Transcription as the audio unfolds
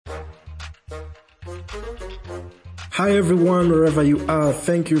Hi everyone, wherever you are,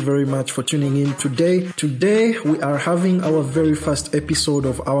 thank you very much for tuning in today. Today we are having our very first episode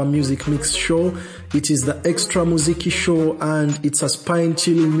of our music mix show. It is the Extra Musiki show and it's a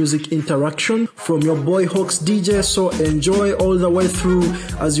spine-chilling music interaction from your boy Hawks DJ. So enjoy all the way through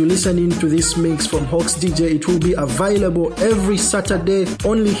as you listen into this mix from Hawks DJ. It will be available every Saturday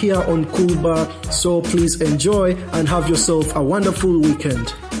only here on Cool Bar. So please enjoy and have yourself a wonderful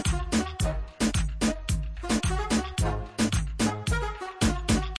weekend.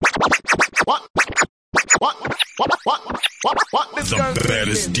 The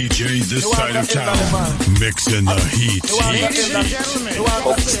baddest DJ this side of town, mixing the heat.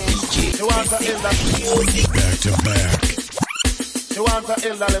 Back to back. You want to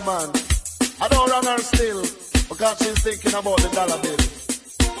elderly man? I don't run her still because she's thinking about the dollar bill.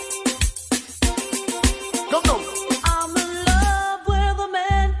 Come on. I'm in love with a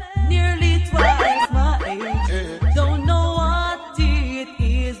man nearly twice my age. Yeah. Don't know what it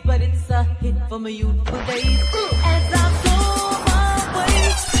is, but it's a hit for my youthful days. As I go my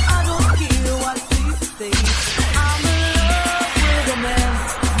way, I don't care what people say. I'm in love with a man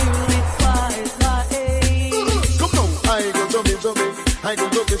nearly twice my age. Come on, I go jumping. I go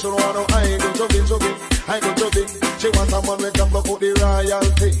jumping, she don't want no. I go jumping. I go jumping. She want a man with them go put the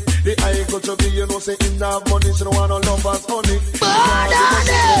royalty. The I go jumping, you know, say in that money, she don't want no lovers honey. She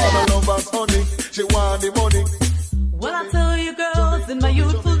want no lovers honey. She want the money. Well, I tell you girls, in my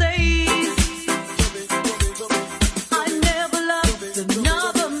youthful days, I never loved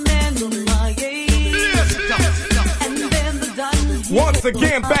another man my age. And then the done. Once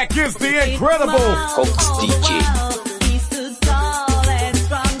again, back is the incredible Hawks DJ. He stood tall and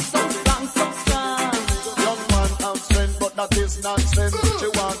strong, so strong. Young man have strength, but that is nonsense. She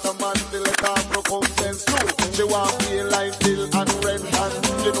want a man to let her no conscience too. She want pay life bill and rent, and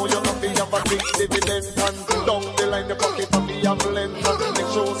you know you have to have a big dividend and down the line the pocket of the ambulance and make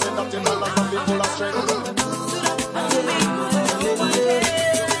sure say that you balance and be full of strength.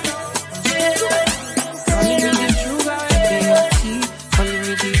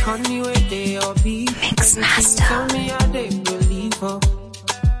 Mixmaster. Tell me how they believe her.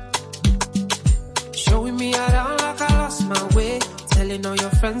 Showing me around like I lost my way. Telling all your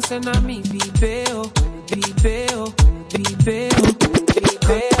friends and I me be bail.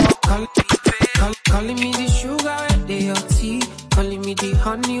 Calling me the sugar where they are tea. Calling me the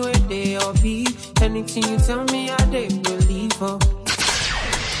honey where they are bee. Anything you tell me how they believe her.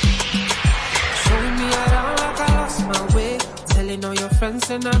 Showing me around like I lost my way. Telling all your friends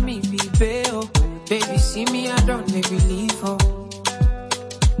and I me be bail. Baby, see me, I don't believe her.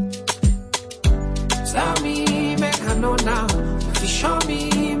 Tell me, make I know now. If you show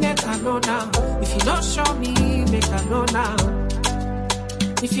me, make I know now. If you not show me, make I know now.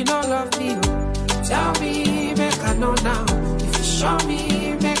 If you don't love me, tell me, make I know now. If you show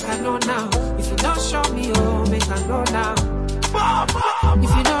me, make I know now. If you don't show me, oh, make I know now.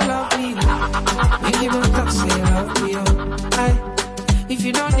 If you don't love me, make you don't talk, say you love me, oh. If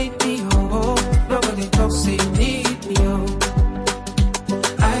you don't need me, oh, nobody talk, say you need me, oh.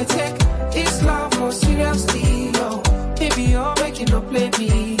 I take this love more seriously, oh. Baby, you're making no play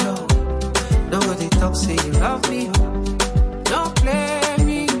me, oh. Nobody talk, say you love me, oh. Don't play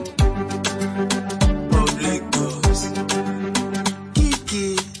me. Public goes.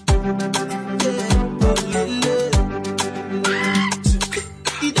 Kiki.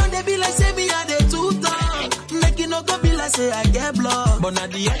 You don't they be like say me I dey too tough. Make it no go be like say I get blocked. But now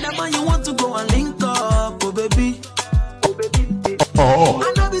the other man you want to go and link up, oh baby.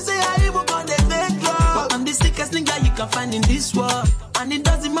 I know we say I even got the fake love, but I'm the sickest nigga you can find in this world. And it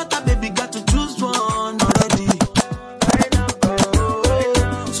doesn't matter, baby, got to choose one already.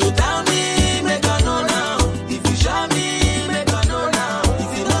 So tell me, make I know now. If you show me, make I know now.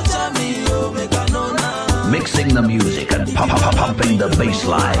 If you don't tell me, oh, make I know now. Mixing the music and pumping the bass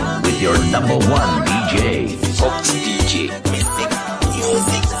line with your number one DJ, Hawks DJ.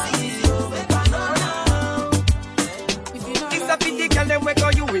 It's a pity girl them we go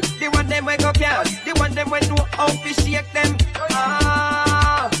you with. The one them we go care. The one them we know how to shake them.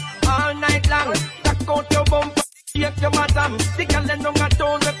 All night long. Tack out your bumper, shake your bottom. The girl them don't got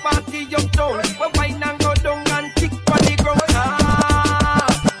town, we party uptown. We wine and go down and kick on the ground.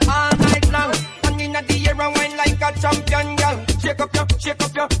 All night long. Hanging at the air and wine like a champion girl. Shake up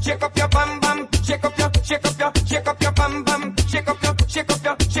your bam bam. Shake up your bam bam. Shake up your bam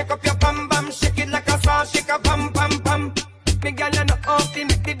bam. Shake it like a saw, shake a bam bam bam. Me girl you know how to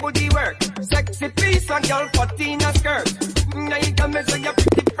make the booty work. Sexy piece of girl, 14 a skirt. Now you tell me so you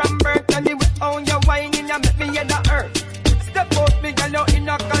pretty from birth. Tell me with all your wine and you make me hear the earth. Step out me girl you in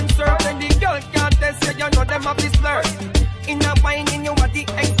a concert. And the girl can't test you, you know them have this slur. in a wine in your body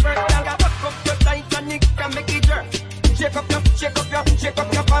expert. Now back up your tight and it can make it jerk. Shake up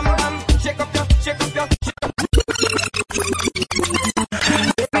your bam bam. Shake up your.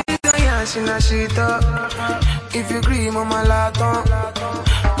 If you agree, mama laton.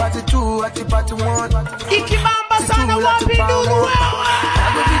 Party 2 at the party 1. Iki Bamba sana wapi ndugu wewe.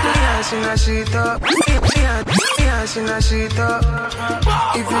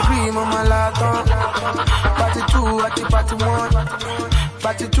 If you agree, mama laton. Party 2 at the party 1.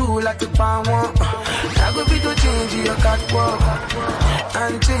 Party 2 like the pan 1. I go be to change your catwalk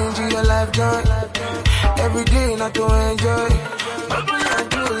and change your life joy. Every day not to enjoy. I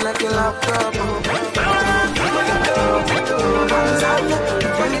do like a laptop.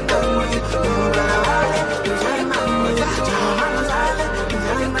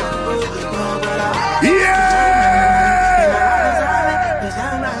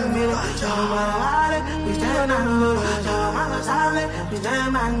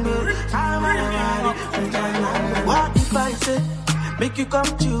 What if I say, make you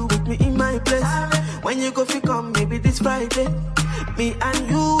come chill with me in my place? When you go fi come, maybe this Friday. Me and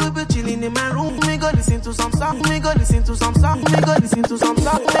you will be chilling in my room. We go listen to some song. We go listen to some song. We go listen to some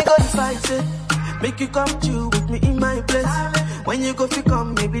song. We go if I say, make you come chill with me in my place. When you go fi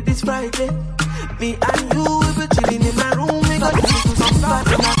come, maybe this Friday. Me and you will be chilling in my room. We go listen to some song.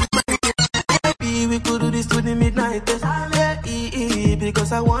 Maybe we could do this to the midnight. Yeah,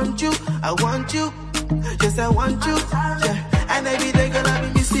 because I want you. I want you. Yes, I want you. Yeah, and every day gonna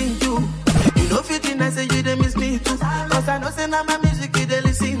be missing you. You know, 15 I say you they miss me too. Cause I know say now my music you they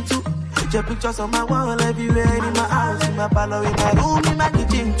listen to. Your pictures on my wall everywhere, in my house, in my parlor, in my room, in my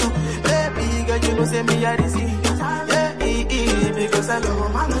kitchen too. Baby girl, you know say me I see you. Yeah, because I love my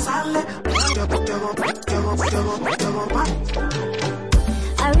mama sale.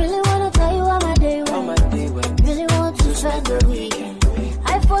 I really wanna tell you how my day went. Really want to spend the weekend.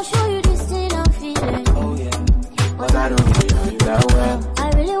 I for sure you this thing I'm feeling. Oh yeah, but I don't really know you that well. I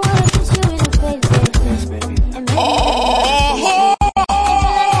really wanna kiss you in the face, baby. Yes, baby. And maybe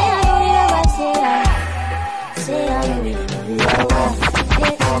say I really know you that well.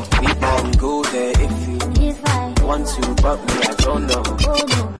 We can go there if I want to, but me I don't know.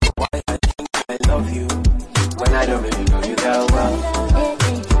 Why I think I love you when I don't really know you that well.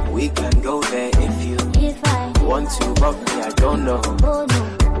 We can go there if I want to, but me I don't know.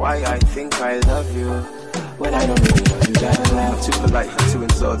 Why I think I love you when I don't really know you that well. Too polite to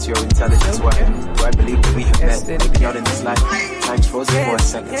insult your intelligence. Why do I believe that we have met? Maybe not in this life. Time's frozen for a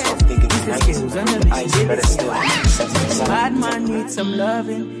second, so I'm thinking tonight. Ice better still. Bad man needs some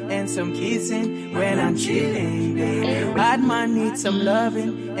loving and some kissing when I'm chilling, baby. Bad man needs some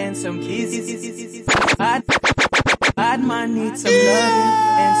loving and some kisses. Bad man needs some loving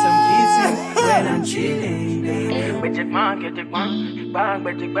and some kissing when I'm chilling, baby. With it man, get it bang, bang,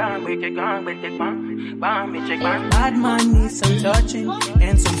 with it bang, with it bang, with it bang, bang, with it bang. Bad man needs some touching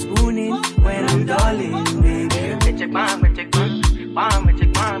and some spooning when I'm darling, baby. With it bang, with it bang, bang, with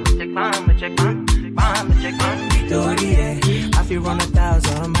it bang, with it bang, with it bang, bang, with it bang. Story, yeah. I feel run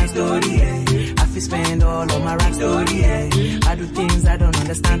 1,000 on my story, yeah. I feel spend all of my rap story, yeah. I do things I don't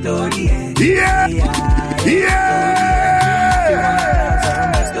understand, story, yeah. Yeah, yeah.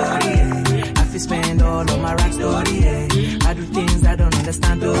 I feel spend all of my rap story, yeah. I do things I don't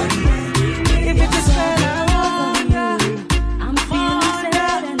understand, story, yeah. If it is fair, I'm feeling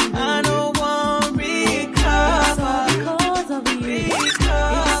sad and I don't want to recover. Because of you, it's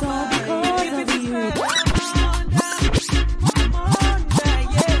all because of you.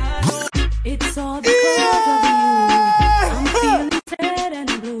 It's all because of you. I'm feeling sad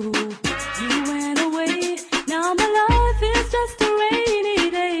and blue. You went away. Now my life is just a rainy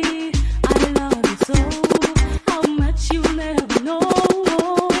day. I love you so. How much you'll never know.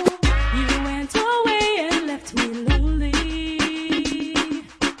 You went away and left me lonely.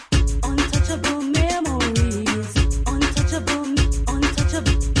 Untouchable memories. Untouchable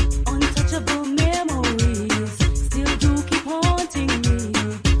memories. Still do keep haunting me.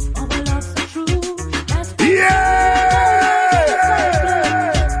 Of a love so true. That's you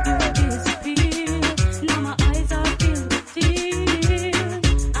disappear. Now my eyes are filled with tears.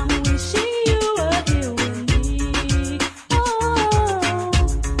 I'm wishing you were here with me. Oh,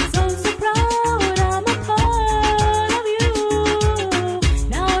 so proud I'm a part of you.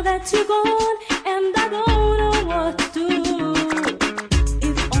 Now that you're gone and I don't know what to do.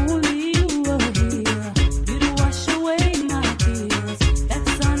 If only you were here, you'd wash away my tears. That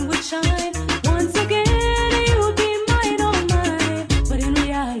sun would shine once again. You'd be mine, oh mine. But in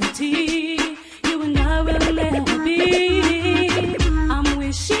reality, you and I will never be. I'm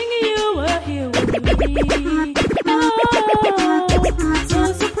wishing you were here with me. Oh.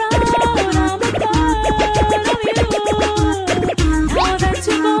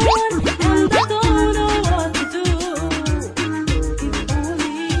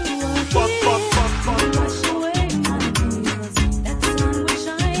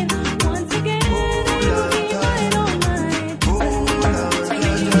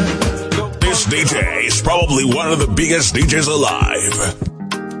 probably one of the biggest DJs alive.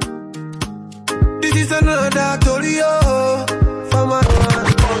 This is another Tolio for my man.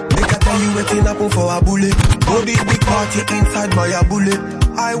 Make I tell you waiting happen for a bullet. Oh, this big party inside my bullet.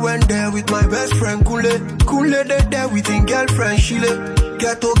 I went there with my best friend Kule. Kule they there with his girlfriend Shile.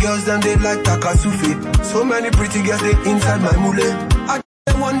 Ghetto girls them they like Takasufi. So many pretty girls they inside my mule. I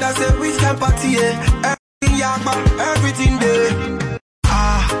the one that say which can party everything yakba, everything there.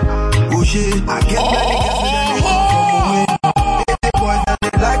 Oh shit, I get many girls with them they come from away. The boys that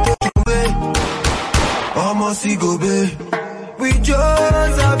they like to away. Almost go babe. We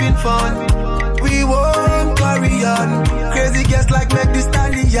just having fun. We won't carry on. Crazy girls like make the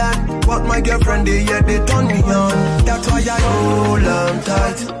stallion. But my girlfriend they turn me on. That's why I hold on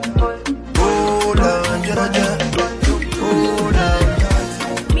tight. Hold on, Georgia. Hold on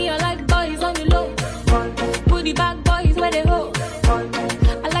tight. Me I like boys on the low. Put the back boys where they hold.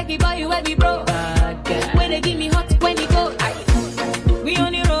 I like the boy where we bro. Where they give me hot when they go. We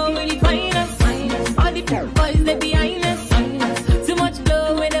on the road with the finest. All the boys they behind us. Too much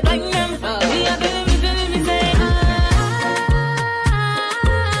glow when they bang them. We are feeling me say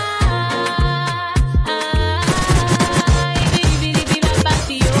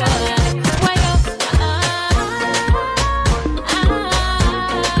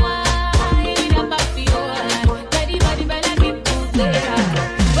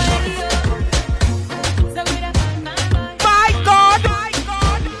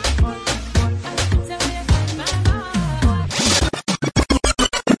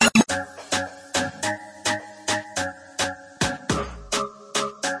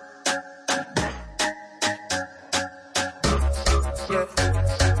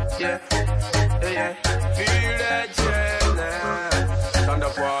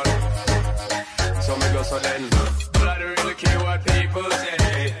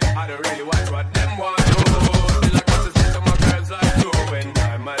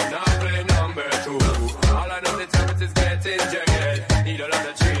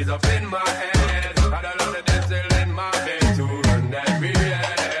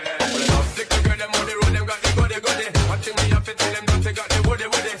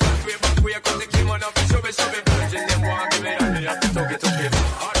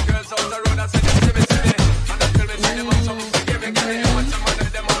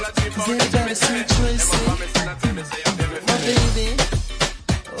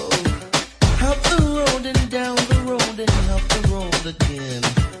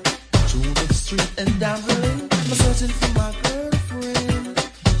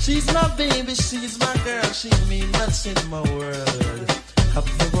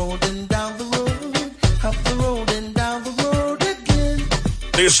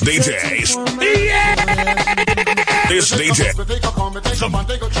This DJ's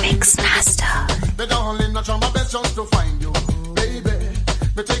Mix Master. Me darling, I try my best just to find you, baby.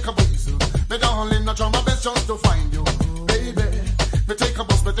 Me take a bus, me darling, I try my best just to find you, baby. Me take a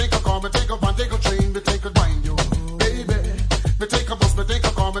bus, me take a car, me take a van, take a train, me take a find you, baby. Me take a bus, me take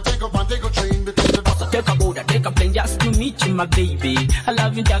a car, me take a van, take a train, me take a bus. Take a boat, take a plane just to meet you, my baby. I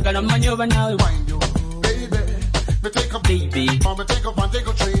love you, Jaga, I'm on your now. Find you, baby. Me take a baby, me take a van, take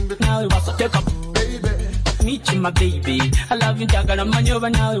a train, me now also take a baby. Meet you, my baby. I love you, Jaga, I'm on your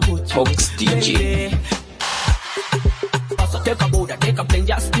now. Fox DJ. Also take a boat, take a plane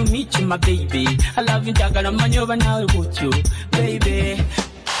just to meet you, my baby. I love you, Jaga, I'm on your now. Baby,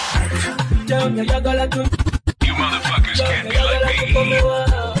 tell me, Jaga, like you. You motherfuckers can't be like me.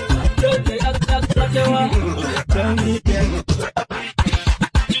 Tell me,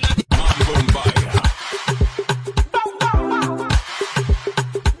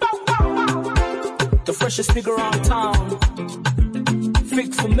 the freshest nigga around town.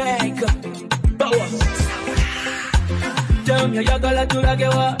 Fit for make tell me yagala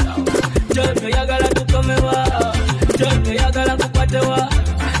tulagewa. Tell me yagala tukomewa. Tell me yagala kupatewa.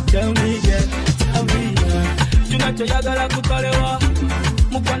 Tell me yeah, tell me yeah. Tunacho yagala kukalewa.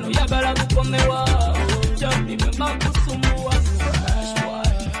 Mukwano yagala kukomewa. Tell me mema kusumbua.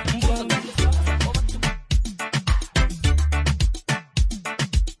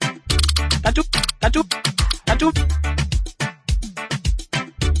 Tatu.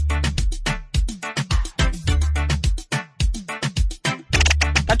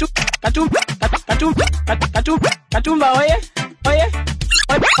 Katumba, oye.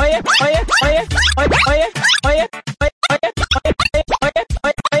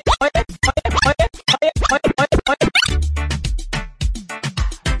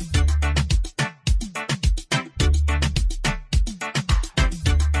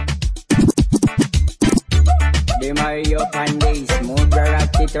 They marry up and they smooth the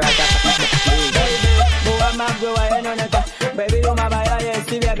rocket.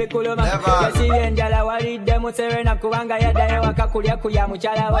 si baby kuluma. Yasi yenjala walide muserena kubanga yadaye wakakulya kuya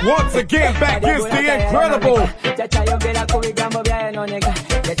muchala wa. Once again, back is the incredible. Chacha yongera kubigambo bya enoneka.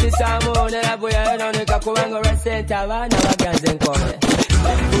 Yatisamu nerabuya enoneka kubanga resenta abana baganze nkome.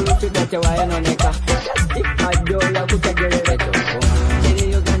 Bakulu tudate wa enoneka. Adoya kutegerere toko.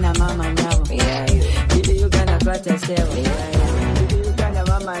 Dili Uganda mama nyabo. Dili Uganda kwata sewa. Dili Uganda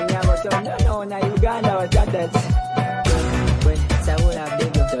mama nyabo. No, na Uganda watatete. We saula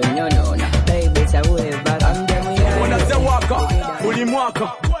bigo. No, baby saula baga. Wanaze waka, ulimwaka.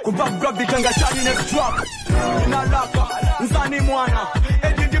 Kubabwa vitanga chani next track. Nalaka, nzani mwana.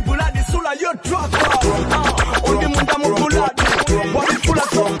 Edidi buladi sula yo track. Undi munda mubuladi. Wabifula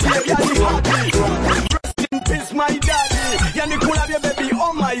top here, yani happy. Rest in peace, my daddy. Yani kula bia baby,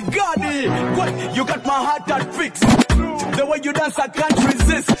 oh my god. What? You got my heart at fix. The way you dance, I can't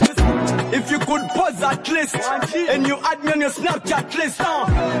resist. If you could pause at least, and you add me on your Snapchat list,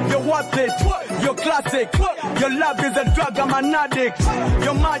 you're worth it, you're classic, your love is a drug, I'm an addict,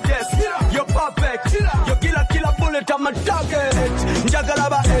 you're majesty, you're perfect, you're killer bullet, I'm a target,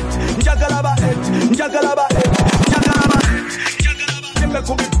 Njagalaba it, Njagalaba it, Njagalaba it, Njagalaba it, Jimbe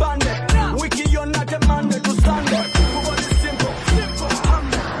could be banded, wiki you're not a Monday to Sunday, Kubali simple,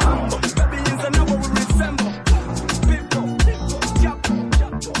 humble, baby is another we resemble.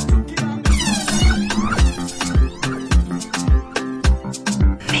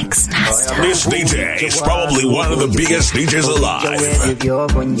 This DJ is probably one of the biggest DJs alive.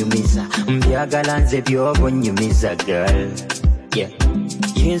 Yeah.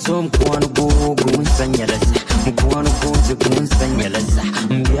 Yenzo mkwano gugu nsanyalaza mkwano kunze kunsanyalaza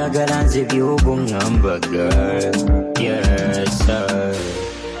mbyagalanze byogo ngamba girl. Yes sir.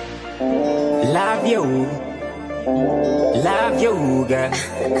 Love you girl.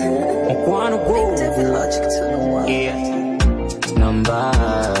 Mkwano gugu. Yeah. Number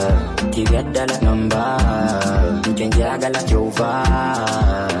Kigadala number Njanjagala Jova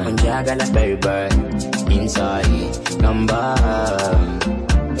Njanjagala baby Inside number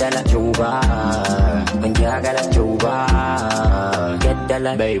Dala Jova Njanjagala Jova Get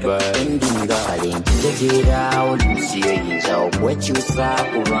dala baby Ending darling Take it out Lucy Inza What you sa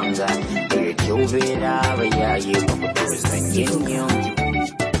Uranga Jovera Vaya Yewa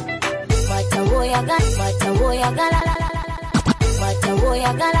Matawoya gala Matawoya gala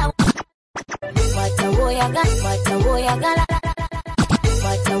Matawoya gala Matawoya gala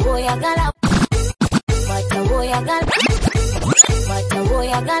Matawoya gala Matawoya gala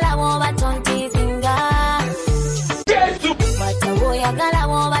Matawoya gala woba tonti zinga Matawoya gala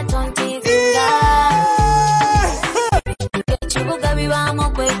woba tonti zinga Chibuga bibamo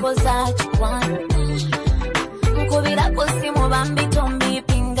kwekoza chukwana Mkubira kosimu bambi tombi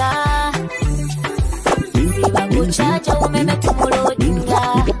pinga Kuchacha umeme tumulodinga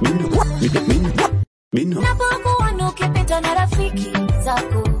Napoku wanuke pita na rafiki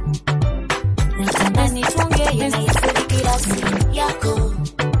zako Nataka nitunge yenisiri kila siku yako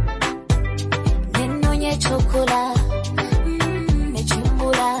Nenonye chokula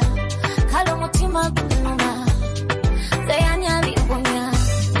Nechimbula Kalo mutima kunuma Zayanya liponya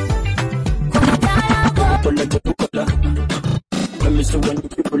Kumataya go Let me see when you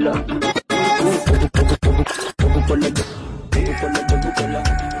people up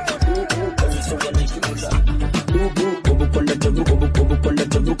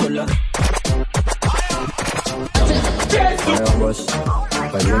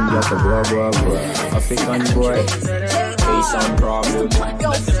African boy, face on problem.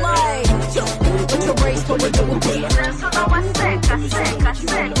 Yo, fly. With your brace, pull it double pull.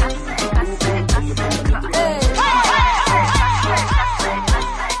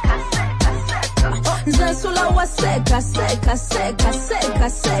 Zensula wa seka, seka, seka, seka,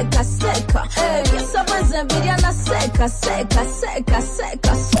 seka, seka. Yasama zembiria na seka, seka, seka,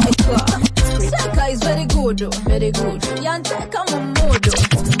 seka, seka. Seka is very good, very good. Yanteka mumudo.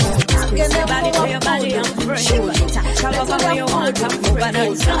 Gene body for your body, I'm free. Cover your heart,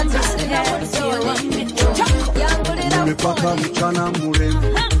 nimepata mchana murembo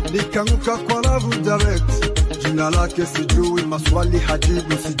nikanguka kwa love direct jina lake sijui maswali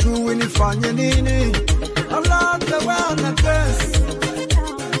hajibu sijui nifanye nini I love the way I dress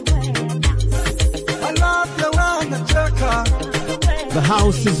I love the way I check. The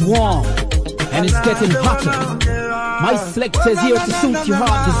house is warm and it's getting hotter. My selector is here to suit your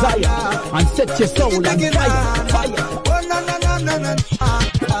heart desire and set your soul on fire, fire.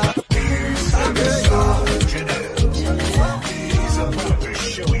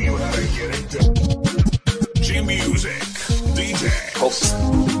 G-Music, DJ.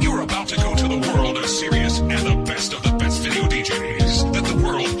 You're about to go to the world of serious and the best video DJs that the world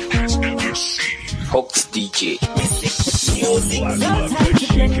Fox DJ. No time to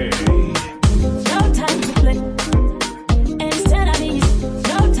play. No time to play. Instead of these,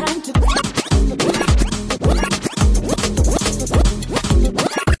 no time to play.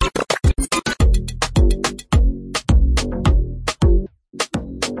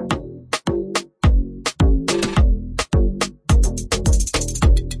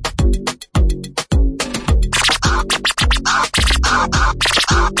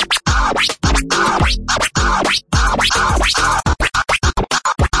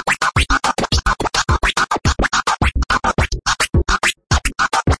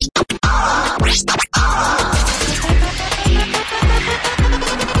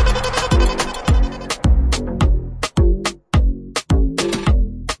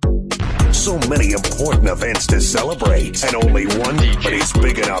 So many important events to celebrate, and only one DJ is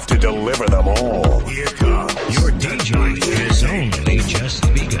big enough to deliver them all. Here comes your DJ is only just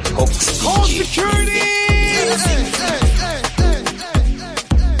begun. Hold security!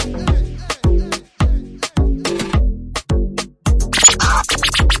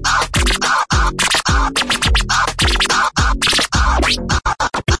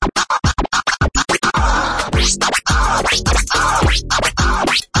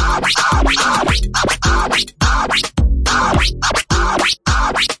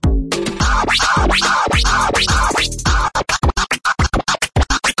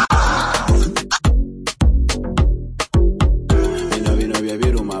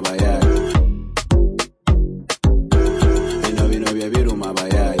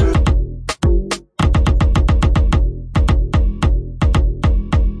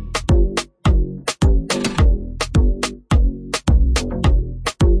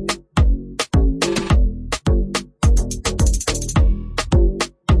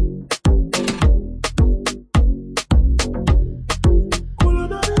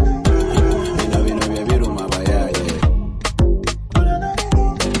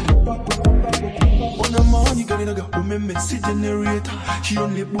 She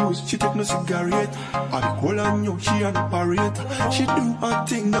only booze, she take no cigarette. I be cool on you, she an operator. She do her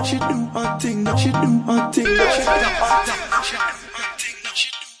thing, she do her thing, she do her thing, she do her thing.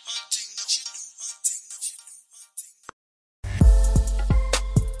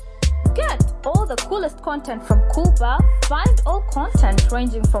 Get all the coolest content from Cuba. Find all content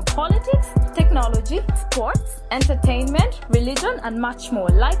ranging from politics, technology, sports, entertainment, religion, and much more.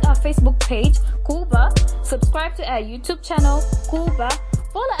 Like our Facebook page, Cuba. Subscribe to our YouTube channel, Cuba.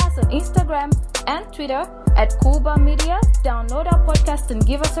 Follow us on Instagram and Twitter at Cuba Media. Download our podcast and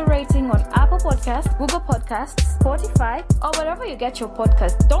give us a rating on Apple Podcasts, Google Podcasts, Spotify, or wherever you get your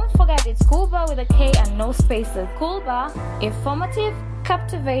podcast. Don't forget it's Cuba with a K and no spaces. Cuba, informative,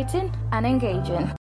 captivating, and engaging.